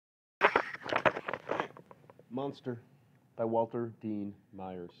Monster by Walter Dean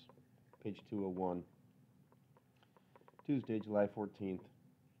Myers, page 201. Tuesday, July 14th.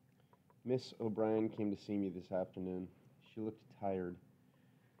 Miss O'Brien came to see me this afternoon. She looked tired.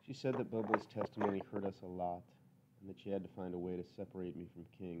 She said that Bubba's testimony hurt us a lot, and that she had to find a way to separate me from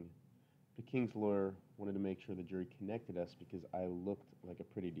King. But King's lawyer wanted to make sure the jury connected us because I looked like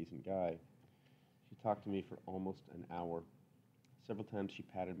a pretty decent guy. She talked to me for almost an hour. Several times she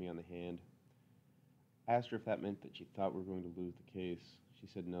patted me on the hand. I asked her if that meant that she thought we were going to lose the case. She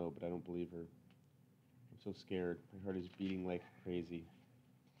said no, but I don't believe her. I'm so scared. My heart is beating like crazy.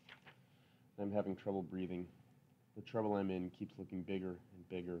 I'm having trouble breathing. The trouble I'm in keeps looking bigger and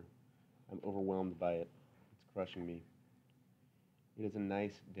bigger. I'm overwhelmed by it. It's crushing me. It is a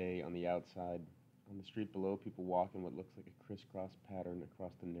nice day on the outside. On the street below, people walk in what looks like a crisscross pattern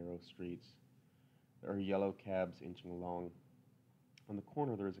across the narrow streets. There are yellow cabs inching along. On the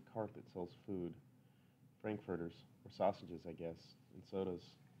corner, there is a cart that sells food. Frankfurters, or sausages, I guess, and sodas.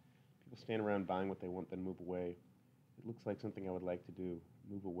 People stand around buying what they want, then move away. It looks like something I would like to do,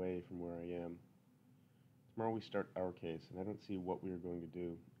 move away from where I am. Tomorrow we start our case, and I don't see what we are going to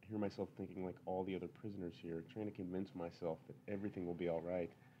do. I hear myself thinking like all the other prisoners here, trying to convince myself that everything will be all right.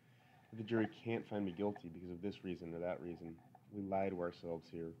 That the jury can't find me guilty because of this reason or that reason. We lie to ourselves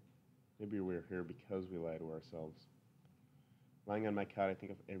here. Maybe we're here because we lie to ourselves. Lying on my cot, I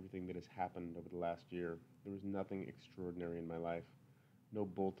think of everything that has happened over the last year. There was nothing extraordinary in my life. No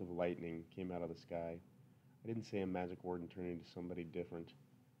bolt of lightning came out of the sky. I didn't say a magic word and turn into somebody different.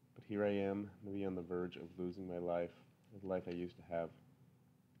 But here I am, maybe on the verge of losing my life, the life I used to have.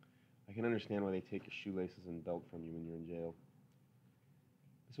 I can understand why they take your shoelaces and belt from you when you're in jail.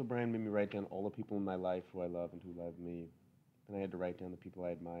 Miss O'Brien made me write down all the people in my life who I love and who love me. Then I had to write down the people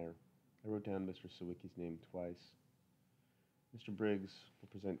I admire. I wrote down Mr. Sawicki's name twice. Mr. Briggs will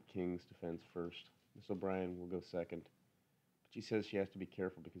present King's defense first. Miss O'Brien will go second. But she says she has to be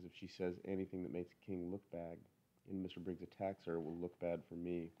careful because if she says anything that makes King look bad, and Mr. Briggs attacks her, it will look bad for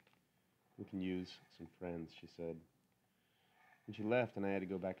me. We can use some friends, she said. When she left and I had to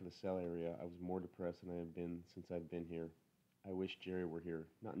go back to the cell area, I was more depressed than I have been since I've been here. I wish Jerry were here,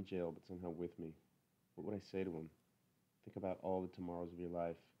 not in jail, but somehow with me. What would I say to him? Think about all the tomorrows of your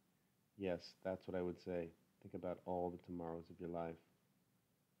life. Yes, that's what I would say. Think about all the tomorrows of your life.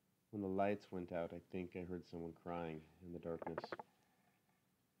 When the lights went out, I think I heard someone crying in the darkness.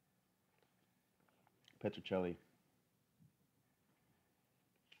 Petrocelli.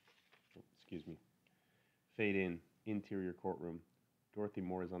 Oh, excuse me. Fade in. Interior courtroom. Dorothy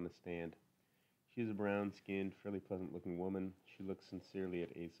Moore is on the stand. She is a brown-skinned, fairly pleasant-looking woman. She looks sincerely at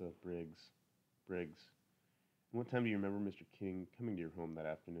Asa Briggs. Briggs. And what time do you remember Mr. King coming to your home that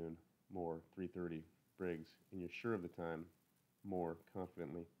afternoon? Moore, 3:30. Briggs. And you're sure of the time? Moore,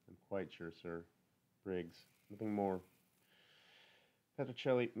 confidently. I'm quite sure, sir. Briggs. Nothing more.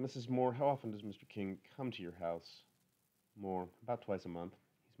 Petrocelli. Mrs. Moore, how often does Mr. King come to your house? Moore. About twice a month.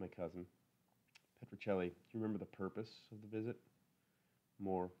 He's my cousin. Petrocelli. Do you remember the purpose of the visit?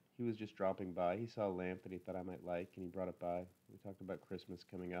 Moore. He was just dropping by. He saw a lamp that he thought I might like, and he brought it by. We talked about Christmas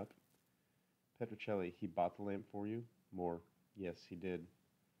coming up. Petrocelli. He bought the lamp for you? Moore. Yes, he did.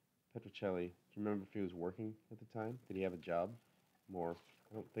 Petrocelli. Do you remember if he was working at the time? Did he have a job? Moore.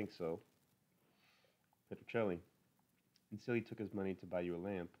 I don't think so. Petrocelli. And still he took his money to buy you a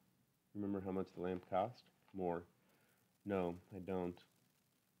lamp. Remember how much the lamp cost? Moore. No, I don't.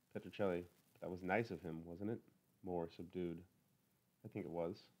 Petrocelli. That was nice of him, wasn't it? Moore, subdued. I think it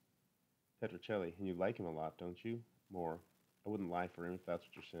was. Petrocelli. And you like him a lot, don't you? Moore. I wouldn't lie for him if that's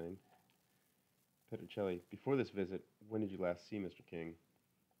what you're saying. Petrocelli. Before this visit, when did you last see Mr. King?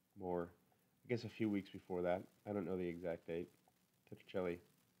 Moore. I guess a few weeks before that. I don't know the exact date. Petrocelli.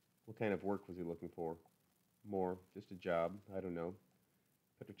 What kind of work was he looking for? Moore. Just a job. I don't know.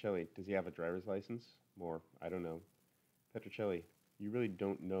 Petrocelli. Does he have a driver's license? Moore. I don't know. Petrocelli. You really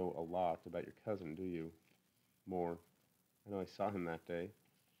don't know a lot about your cousin, do you? Moore. I know I saw him that day.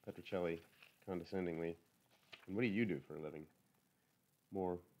 Petrocelli. Condescendingly. And what do you do for a living?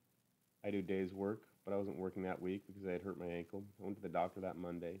 Moore. I do days work, but I wasn't working that week because I had hurt my ankle. I went to the doctor that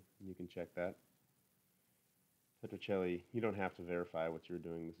Monday, and you can check that. Petrocelli, you don't have to verify what you were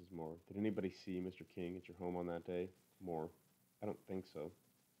doing, Mrs. Moore. Did anybody see Mr. King at your home on that day? Moore. I don't think so.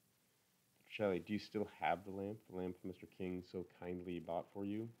 Petrocelli, do you still have the lamp Mr. King so kindly bought for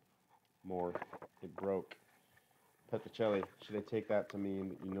you? Moore. It broke. Petrocelli, should I take that to mean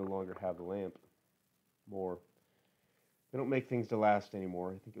that you no longer have the lamp? Moore. They don't make things to last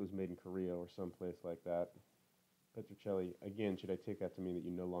anymore. I think it was made in Korea or someplace like that. Petrocelli, again, should I take that to mean that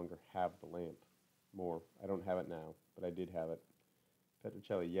you no longer have the lamp? Moore. I don't have it now, but I did have it.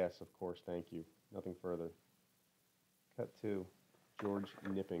 Petrocelli, yes, of course, thank you. Nothing further. Cut 2. George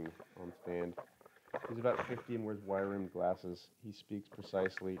Nipping on stand. He's about 50 and wears wire-rimmed glasses. He speaks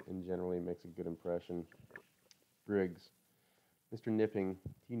precisely and generally makes a good impression. Briggs. Mr. Nipping,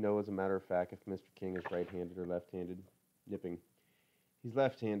 do you know as a matter of fact if Mr. King is right-handed or left-handed? Nipping. He's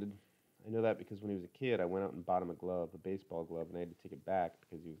left-handed. I know that because when he was a kid, I went out and bought him a glove, a baseball glove, and I had to take it back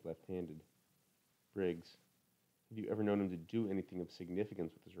because he was left-handed. Briggs. Have you ever known him to do anything of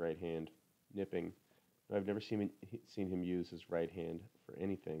significance with his right hand? Nipping. No, I've never seen him use his right hand for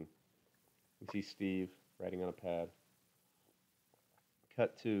anything. We see Steve writing on a pad.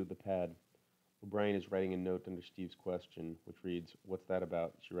 Cut to the pad. O'Brien is writing a note under Steve's question, which reads, "What's that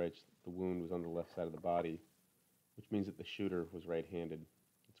about?" She writes, "The wound was on the left side of the body," which means that the shooter was right-handed.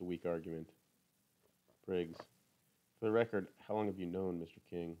 It's a weak argument. Briggs. For the record, how long have you known Mr.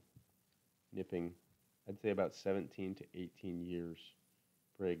 King? Nipping. I'd say about 17 to 18 years.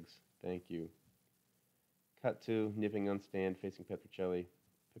 Briggs. Thank you. Cut to Nipping on stand facing Petruccelli.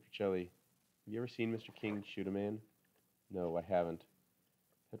 Petruccelli. Have you ever seen Mr. King shoot a man? No, I haven't.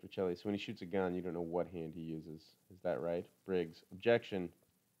 Petruccelli. So when he shoots a gun, you don't know what hand he uses. Is that right? Briggs. Objection.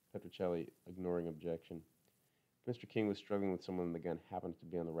 Petruccelli, ignoring objection. If Mr. King was struggling with someone and the gun happened to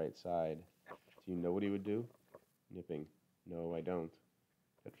be on the right side, do you know what he would do? Nipping. No, I don't.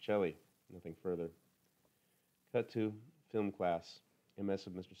 Petruccelli. Nothing further. Cut to film class. MS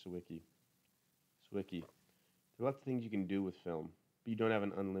of Mr. Sawicki. Sawicki. There are lots of things you can do with film, but you don't have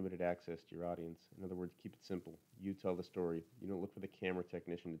an unlimited access to your audience. In other words, keep it simple. You tell the story. You don't look for the camera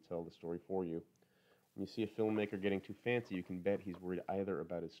technician to tell the story for you. When you see a filmmaker getting too fancy, you can bet he's worried either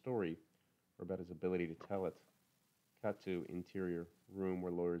about his story or about his ability to tell it. Cut to interior, room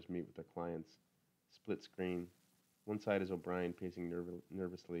where lawyers meet with their clients. Split screen. One side is O'Brien pacing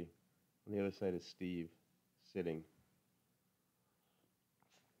nervously. On the other side is Steve, sitting.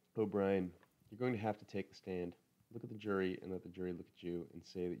 O'Brien, you're going to have to take the stand. Look at the jury and let the jury look at you and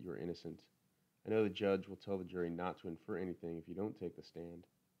say that you are innocent. I know the judge will tell the jury not to infer anything if you don't take the stand,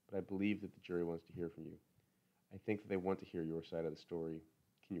 but I believe that the jury wants to hear from you. I think that they want to hear your side of the story.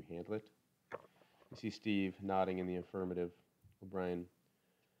 Can you handle it? You see Steve nodding in the affirmative. O'Brien,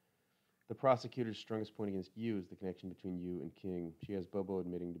 the prosecutor's strongest point against you is the connection between you and King. She has Bobo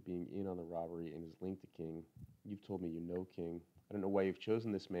admitting to being in on the robbery and is linked to King. You've told me you know King. I don't know why you've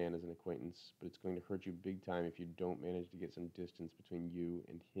chosen this man as an acquaintance, but it's going to hurt you big time if you don't manage to get some distance between you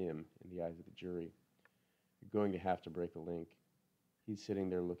and him in the eyes of the jury. You're going to have to break the link. He's sitting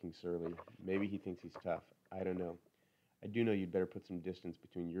there looking surly. Maybe he thinks he's tough. I don't know. I do know you'd better put some distance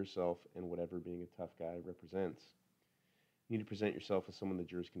between yourself and whatever being a tough guy represents. You need to present yourself as someone the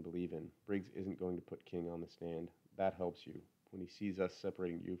jurors can believe in. Briggs isn't going to put King on the stand. That helps you. When he sees us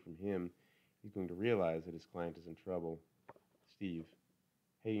separating you from him, he's going to realize that his client is in trouble. Steve.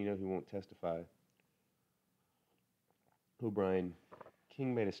 Hey, you know he won't testify. O'Brien.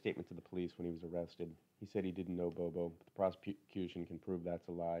 King made a statement to the police when he was arrested. He said he didn't know Bobo, but the prosecution can prove that's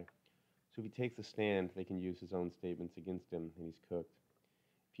a lie. So if he takes the stand, they can use his own statements against him, and he's cooked.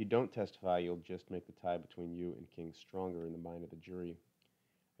 If you don't testify, you'll just make the tie between you and King stronger in the mind of the jury.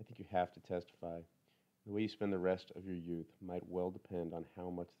 I think you have to testify. The way you spend the rest of your youth might well depend on how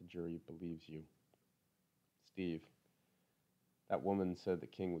much the jury believes you. Steve. That woman said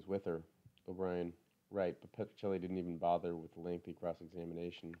that King was with her. O'Brien. Right, but Petruccelli didn't even bother with the lengthy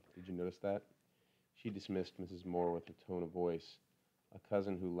cross-examination. Did you notice that? She dismissed Mrs. Moore with a tone of voice. A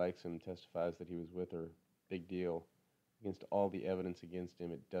cousin who likes him testifies that he was with her. Big deal. Against all the evidence against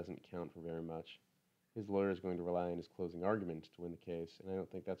him, it doesn't count for very much. His lawyer is going to rely on his closing argument to win the case, and I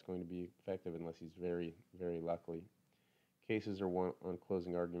don't think that's going to be effective unless he's very, very lucky. Cases are won on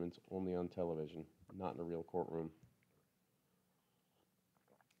closing arguments only on television, not in a real courtroom.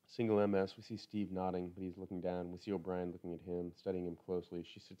 Single MS, we see Steve nodding, but he's looking down. We see O'Brien looking at him, studying him closely.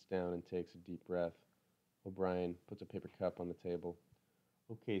 She sits down and takes a deep breath. O'Brien puts a paper cup on the table.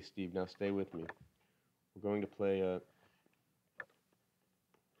 Okay, Steve, now stay with me. We're going to play a...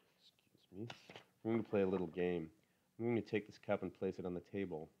 We're going to play a little game. I'm going to take this cup and place it on the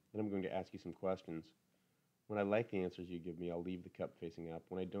table. Then I'm going to ask you some questions. When I like the answers you give me, I'll leave the cup facing up.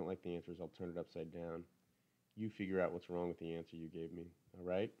 When I don't like the answers, I'll turn it upside down. You figure out what's wrong with the answer you gave me. All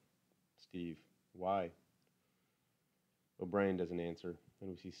right? Steve. Why? O'Brien doesn't answer. Then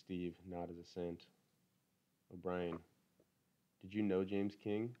we see Steve nod his assent. O'Brien. Did you know James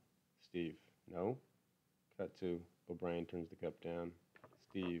King? Steve. No. Cut to. O'Brien turns the cup down.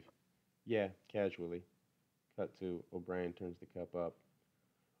 Steve. Yeah, casually. Cut to. O'Brien turns the cup up.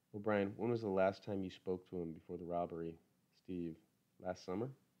 O'Brien, when was the last time you spoke to him before the robbery? Steve. Last summer?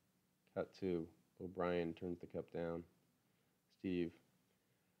 Cut to. O'Brien turns the cup down. Steve.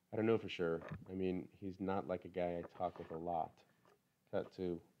 I don't know for sure. I mean, he's not like a guy I talk with a lot. Cut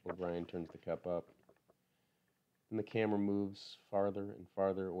to O'Brien turns the cup up. Then the camera moves farther and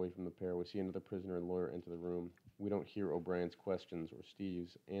farther away from the pair. We see another prisoner and lawyer enter the room. We don't hear O'Brien's questions or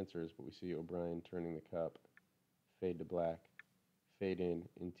Steve's answers, but we see O'Brien turning the cup. Fade to black. Fade in.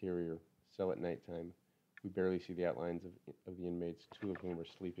 Interior. Cell at nighttime. We barely see the outlines of the inmates, two of whom are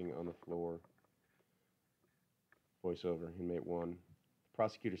sleeping on the floor. Voiceover. Inmate 1. The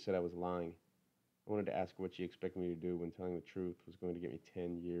prosecutor said I was lying. I wanted to ask her what she expected me to do when telling the truth was going to get me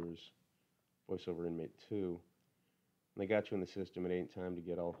 10 years. Voiceover. Inmate 2. When they got you in the system, it ain't time to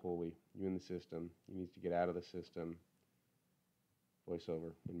get all holy. You in the system. You need to get out of the system.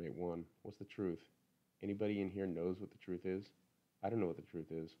 Voiceover. Inmate 1. What's the truth? Anybody in here knows what the truth is? I don't know what the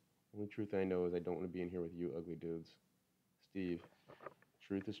truth is. The only truth I know is I don't want to be in here with you ugly dudes. Steve.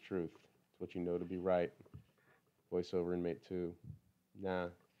 Truth is truth. It's what you know to be right. Voiceover. Inmate 2. Nah.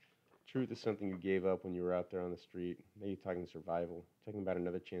 Truth is something you gave up when you were out there on the street. Now you're talking survival. Talking about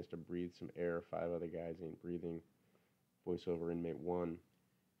another chance to breathe some air 5 other guys ain't breathing. Voiceover. Inmate 1.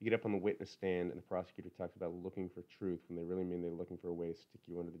 You get up on the witness stand and the prosecutor talks about looking for truth when they really mean they're looking for a way to stick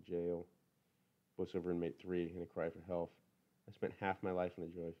you under the jail. Voiceover. Inmate 3 in a cry for help. I spent half my life in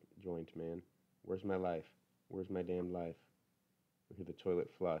the joint, man. Where's my life? Where's my damned life? We hear the toilet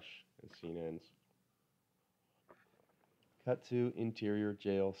flush and scene ends. Cut to interior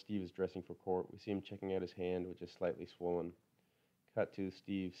jail. Steve is dressing for court. We see him checking out his hand, which is slightly swollen. Cut to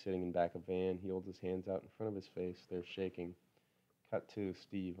Steve sitting in back of van. He holds his hands out in front of his face. They're shaking. Cut to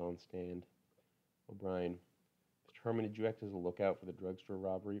Steve on stand. O'Brien. Mr. Herman, did you act as a lookout for the drugstore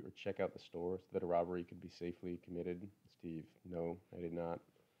robbery or check out the store so that a robbery could be safely committed? Steve. No, I did not.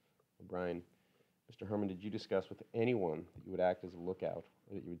 O'Brien. Mr. Herman, did you discuss with anyone that you would act as a lookout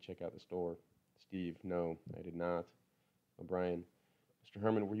or that you would check out the store? Steve. No, I did not. O'Brien. Mr.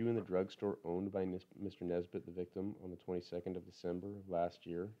 Herman, were you in the drugstore owned by Mr. Nesbitt, the victim, on the 22nd of December of last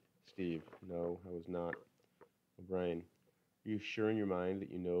year? Steve. No, I was not. O'Brien. Are you sure in your mind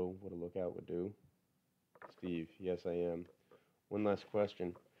that you know what a lookout would do? Steve. Yes, I am. One last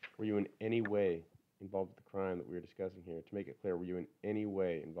question. Were you in any way involved with the crime that we are discussing here? To make it clear, were you in any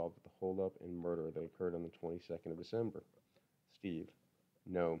way involved with the holdup and murder that occurred on the 22nd of December? Steve.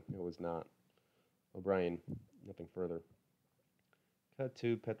 No, it was not. O'Brien. Nothing further. Cut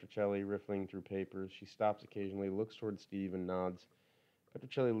to Petrocelli riffling through papers. She stops occasionally, looks toward Steve, and nods.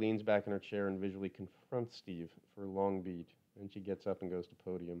 Petrocelli leans back in her chair and visually confronts Steve for a long beat. Then she gets up and goes to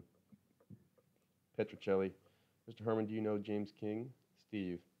podium. Petrocelli. Mr. Herman, do you know James King?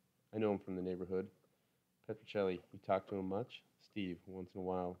 Steve. I know him from the neighborhood. Petrocelli. You talk to him much? Steve. Once in a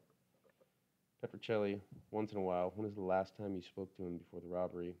while. Petrocelli. Once in a while. When was the last time you spoke to him before the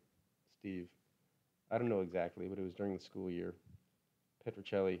robbery? Steve. I don't know exactly, but it was during the school year.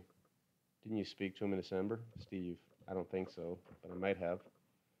 Petrocelli. Didn't you speak to him in December? Steve. I don't think so, but I might have.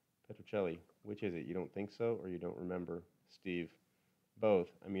 Petrocelli. Which is it? You don't think so, or you don't remember? Steve. Both.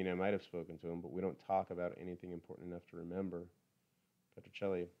 I mean, I might have spoken to him, but we don't talk about anything important enough to remember.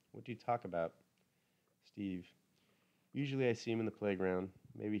 Petrocelli. What do you talk about? Steve. Usually I see him in the playground.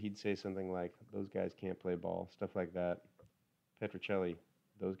 Maybe he'd say something like, those guys can't play ball, stuff like that. Petrocelli.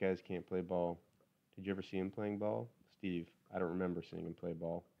 Those guys can't play ball. Did you ever see him playing ball? Steve. I don't remember seeing him play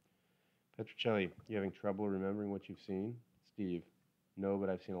ball. Petrocelli. You having trouble remembering what you've seen? Steve. No, but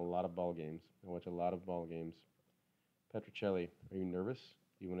I've seen a lot of ball games. I watch a lot of ball games. Petrocelli. Are you nervous?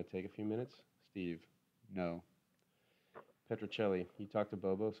 Do you want to take a few minutes? Steve. No. Petrocelli. You talk to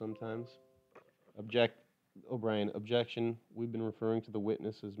Bobo sometimes? O'Brien. Objection. We've been referring to the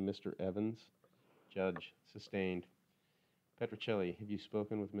witness as Mr. Evans. Judge. Sustained. Petrocelli. Have you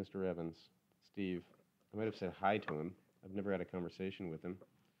spoken with Mr. Evans? Steve. I might have said hi to him. I've never had a conversation with him.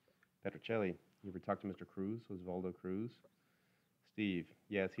 Petrocelli. You ever talked to Mr. Cruz, Osvaldo Cruz? Steve.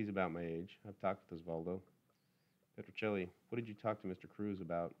 Yes, he's about my age. I've talked with Osvaldo. Petrocelli. What did you talk to Mr. Cruz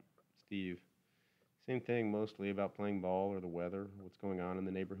about? Steve. Same thing, mostly about playing ball or the weather, or what's going on in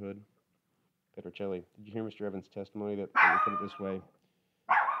the neighborhood. Petrocelli. Did you hear Mr. Evans' testimony that, let me put it this way,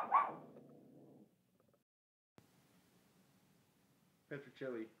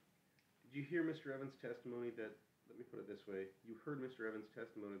 Petrocelli. Did you hear Mr. Evans' testimony that, let me put it this way, you heard Mr. Evans'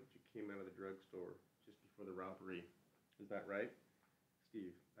 testimony that you came out of the drugstore just before the robbery. Is that right?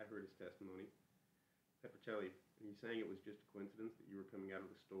 Steve. I heard his testimony. Petrocelli. Are you saying it was just a coincidence that you were coming out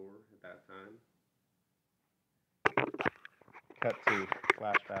of the store at that time? Cut to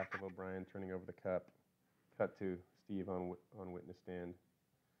flashback of O'Brien turning over the cup. Cut to Steve on witness stand.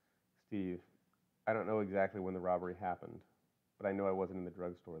 Steve. I don't know exactly when the robbery happened, but I know I wasn't in the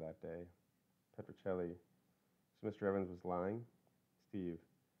drugstore that day. Petrocelli. So Mr. Evans was lying? Steve.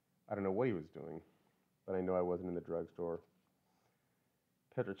 I don't know what he was doing, but I know I wasn't in the drugstore.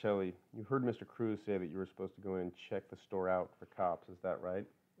 Petrocelli, you heard Mr. Cruz say that you were supposed to go in and check the store out for cops, is that right?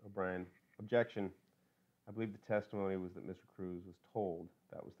 O'Brien, objection. I believe the testimony was that Mr. Cruz was told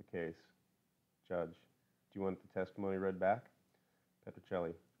that was the case. Judge, do you want the testimony read back?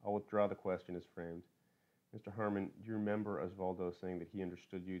 Petrocelli, I'll withdraw the question as framed. Mr. Harmon, do you remember Osvaldo saying that he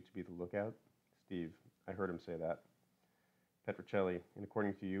understood you to be the lookout? Steve, I heard him say that. Petrocelli, and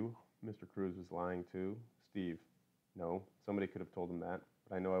according to you, Mr. Cruz was lying too? Steve, no, somebody could have told him that,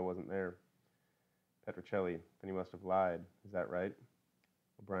 but I know I wasn't there. Petrocelli, then he must have lied, is that right?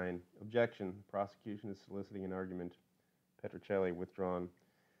 O'Brien, objection, the prosecution is soliciting an argument. Petrocelli, withdrawn.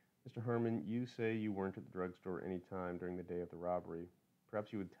 Mr. Harmon, you say you weren't at the drugstore any time during the day of the robbery.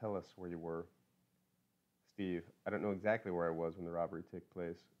 Perhaps you would tell us where you were. Steve, I don't know exactly where I was when the robbery took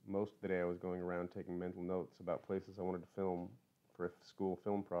place. Most of the day I was going around taking mental notes about places I wanted to film for a school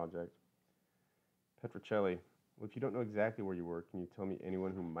film project. Petrocelli, well, if you don't know exactly where you were, can you tell me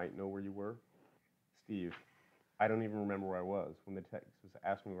anyone who might know where you were? Steve, I don't even remember where I was. When the text was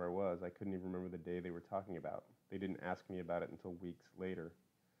asked me where I was, I couldn't even remember the day they were talking about. They didn't ask me about it until weeks later.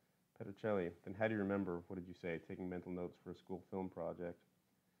 Petrocelli, then how do you remember, what did you say, taking mental notes for a school film project?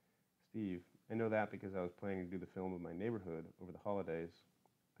 Steve, I know that because I was planning to do the film of my neighborhood over the holidays.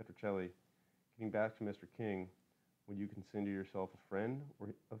 Petrocelli, getting back to Mr. King, would you consider yourself a friend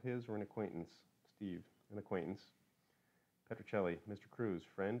of his or an acquaintance? Steve, an acquaintance. Petrocelli, Mr. Cruz,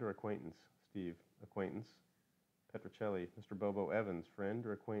 friend or acquaintance? Steve, acquaintance. Petrocelli, Mr. Bobo Evans, friend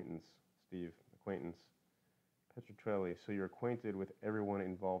or acquaintance? Steve, acquaintance. Petrocelli, so you're acquainted with everyone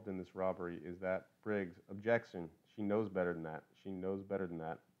involved in this robbery, is that? Briggs, objection. She knows better than that. She knows better than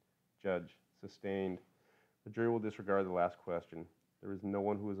that. Judge, sustained. The jury will disregard the last question. There is no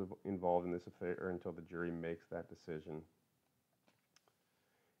one who is involved in this affair until the jury makes that decision.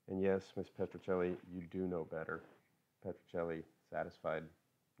 And yes, Miss Petrocelli, you do know better. Petrocelli, satisfied.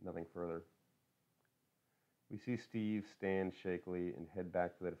 Nothing further. We see Steve stand shakily and head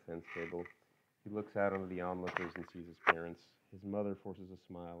back to the defense table. He looks out onto the onlookers and sees his parents. His mother forces a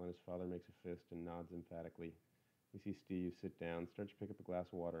smile, and his father makes a fist and nods emphatically. We see Steve sit down, start to pick up a glass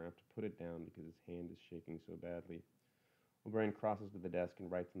of water, and have to put it down because his hand is shaking so badly. O'Brien crosses to the desk and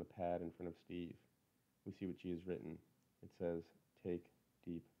writes on the pad in front of Steve. We see what she has written. It says, take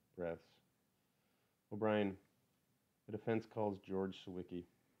deep breaths. O'Brien, the defense calls George Sawicki.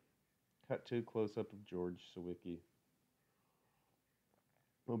 Cut to close-up of George Sawicki.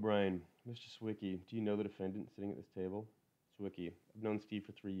 O'Brien, Mr. Sawicki, do you know the defendant sitting at this table? Sawicki, I've known Steve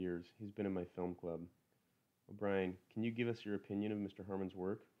for 3 years. He's been in my film club. O'Brien, can you give us your opinion of Mr. Harmon's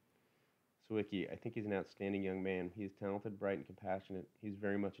work? Sawicki, I think he's an outstanding young man. He is talented, bright, and compassionate. He's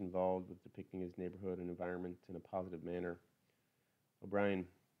very much involved with depicting his neighborhood and environment in a positive manner. O'Brien, do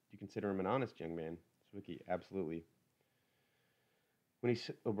you consider him an honest young man? Sawicki, absolutely.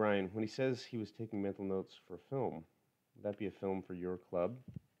 O'Brien, when he says he was taking mental notes for a film, would that be a film for your club?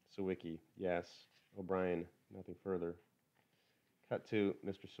 Sawicki, yes. O'Brien, nothing further. Cut to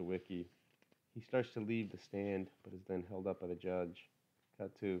Mr. Sawicki. He starts to leave the stand, but is then held up by the judge.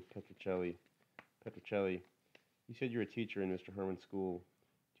 Cut to Petrocelli. Petrocelli, you said you're a teacher in Mr. Harmon's school.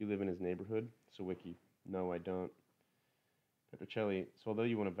 Do you live in his neighborhood? Sawicki, no, I don't. Petrocelli, so although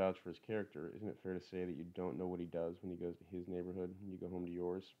you want to vouch for his character, isn't it fair to say that you don't know what he does when he goes to his neighborhood and you go home to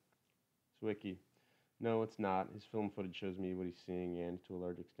yours? Sawicki, no, it's not. His film footage shows me what he's seeing and, to a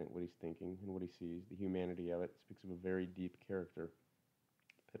large extent, what he's thinking and what he sees. The humanity of it speaks of a very deep character.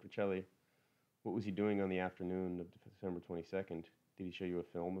 Petrocelli, what was he doing on the afternoon of December 22nd? Did he show you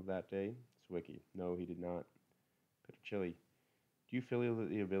a film of that day? Sawicki, no, he did not. Petrocelli, do you feel that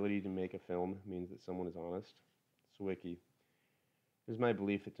the ability to make a film means that someone is honest? Sawicki, it is my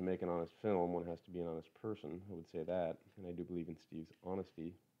belief that to make an honest film, one has to be an honest person. I would say that, and I do believe in Steve's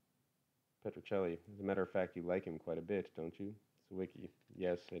honesty. Petrocelli, as a matter of fact, you like him quite a bit, don't you? Sawicki,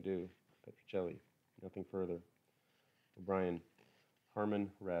 yes, I do. Petrocelli, nothing further. O'Brien, Harmon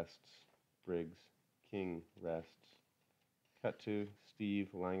rests. Briggs, King rests. Cut to Steve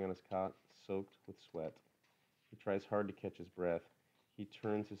lying on his cot, soaked with sweat. He tries hard to catch his breath. He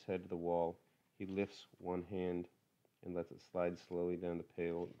turns his head to the wall. He lifts one hand and lets it slide slowly down the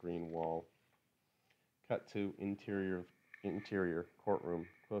pale green wall. Cut to interior courtroom,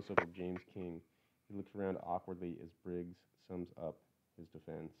 close-up of James King. He looks around awkwardly as Briggs sums up his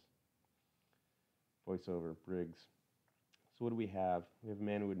defense. Voiceover, Briggs. So what do we have? We have a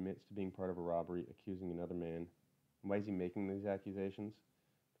man who admits to being part of a robbery, accusing another man. And why is he making these accusations?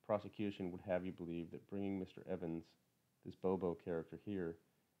 The prosecution would have you believe that bringing Mr. Evans, this Bobo character here,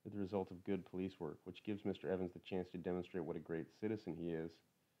 is the result of good police work, which gives Mr. Evans the chance to demonstrate what a great citizen he is.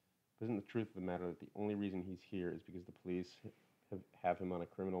 Isn't the truth of the matter that the only reason he's here is because the police have him on a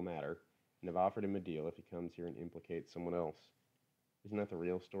criminal matter and have offered him a deal if he comes here and implicates someone else? Isn't that the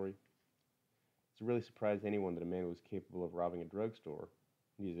real story? It's really surprised anyone that a man who was capable of robbing a drugstore,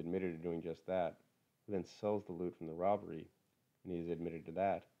 and he has admitted to doing just that, who then sells the loot from the robbery, and he has admitted to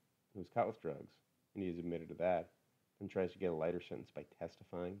that, who was caught with drugs, and he has admitted to that, then tries to get a lighter sentence by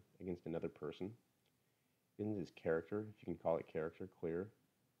testifying against another person. Isn't his character, if you can call it character, clear?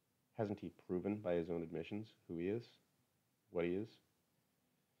 Hasn't he proven by his own admissions who he is, what he is?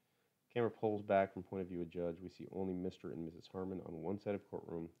 Camera pulls back from point of view of judge. We see only Mr. and Mrs. Harmon on one side of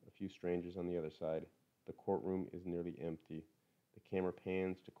courtroom, a few strangers on the other side. The courtroom is nearly empty. The camera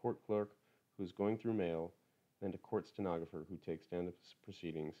pans to court clerk, who is going through mail, then to court stenographer, who takes down the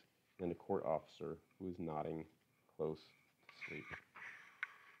proceedings, then to court officer, who is nodding close to sleep.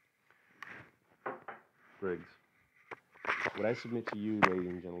 Briggs. What I submit to you, ladies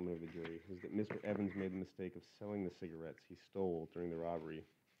and gentlemen of the jury, is that Mr. Evans made the mistake of selling the cigarettes he stole during the robbery.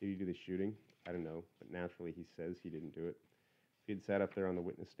 Did he do the shooting? I don't know, but naturally he says he didn't do it. If he had sat up there on the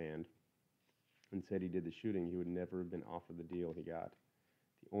witness stand and said he did the shooting, he would never have been offered the deal he got.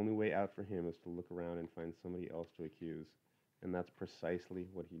 The only way out for him is to look around and find somebody else to accuse, and that's precisely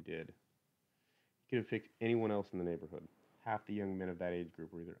what he did. He could have picked anyone else in the neighborhood. Half the young men of that age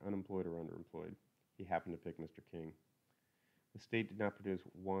group were either unemployed or underemployed. He happened to pick Mr. King. The state did not produce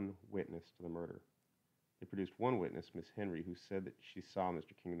one witness to the murder. They produced one witness, Miss Henry, who said that she saw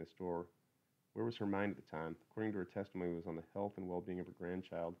Mr. King in the store. Where was her mind at the time? According to her testimony, it was on the health and well-being of her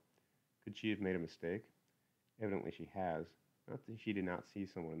grandchild. Could she have made a mistake? Evidently she has. Not that she did not see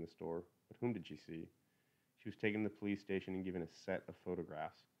someone in the store, but whom did she see? She was taken to the police station and given a set of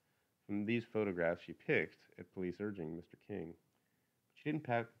photographs. From these photographs she picked, at police urging, Mr. King. She didn't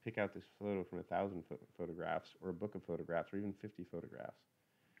pick out this photo from 1,000 photographs, or a book of photographs, or even 50 photographs.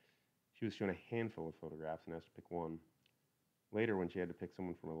 She was shown a handful of photographs and asked to pick one. Later, when she had to pick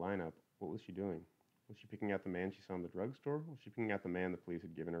someone from a lineup, what was she doing? Was she picking out the man she saw in the drugstore, or was she picking out the man the police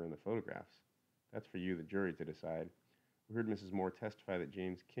had given her in the photographs? That's for you, the jury, to decide. We heard Mrs. Moore testify that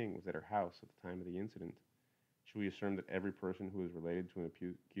James King was at her house at the time of the incident. Should we assume that every person who is related to an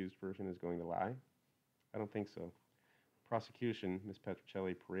accused person is going to lie? I don't think so. Prosecution, Ms.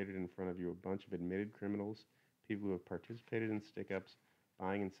 Petrocelli, paraded in front of you a bunch of admitted criminals, people who have participated in stick-ups,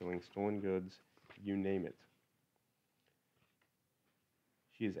 buying and selling stolen goods, you name it.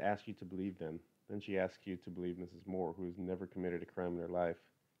 She has asked you to believe them. Then she asks you to believe Mrs. Moore, who has never committed a crime in her life.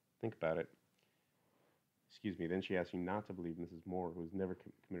 Think about it. Then she asks you not to believe Mrs. Moore, who has never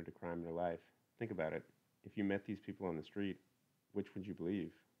committed a crime in her life. Think about it. If you met these people on the street, which would you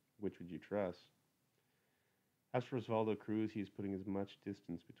believe? Which would you trust? As for Osvaldo Cruz, he is putting as much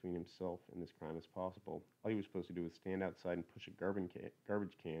distance between himself and this crime as possible. All he was supposed to do was stand outside and push a garbage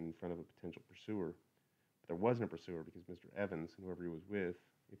can in front of a potential pursuer. But there wasn't a pursuer because Mr. Evans, and whoever he was with,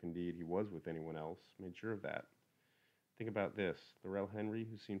 if indeed he was with anyone else, made sure of that. Think about this. Laurel Henry,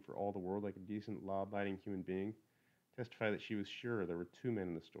 who seemed for all the world like a decent, law-abiding human being, testified that she was sure there were 2 men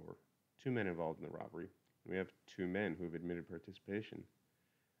in the store, 2 men involved in the robbery, and we have 2 men who have admitted participation.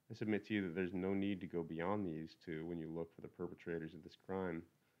 I submit to you that there's no need to go beyond these 2 when you look for the perpetrators of this crime.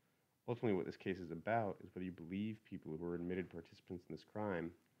 Ultimately, what this case is about is whether you believe people who are admitted participants in this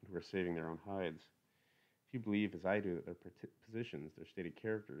crime and who are saving their own hides. If you believe, as I do, that their positions, their stated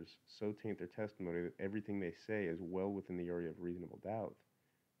characters, so taint their testimony that everything they say is well within the area of reasonable doubt,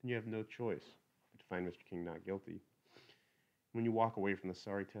 then you have no choice but to find Mr. King not guilty. When you walk away from the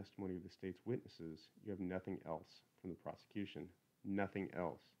sorry testimony of the state's witnesses, you have nothing else from the prosecution. Nothing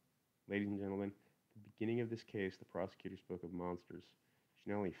else. Ladies and gentlemen, at the beginning of this case, the prosecutor spoke of monsters.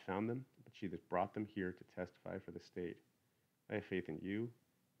 She not only found them, but she has brought them here to testify for the state. I have faith in you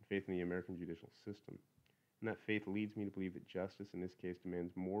and faith in the American judicial system. And that faith leads me to believe that justice in this case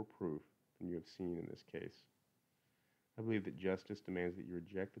demands more proof than you have seen in this case. I believe that justice demands that you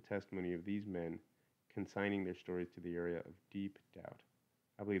reject the testimony of these men, consigning their stories to the area of deep doubt.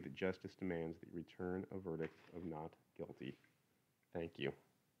 I believe that justice demands that you return a verdict of not guilty. Thank you.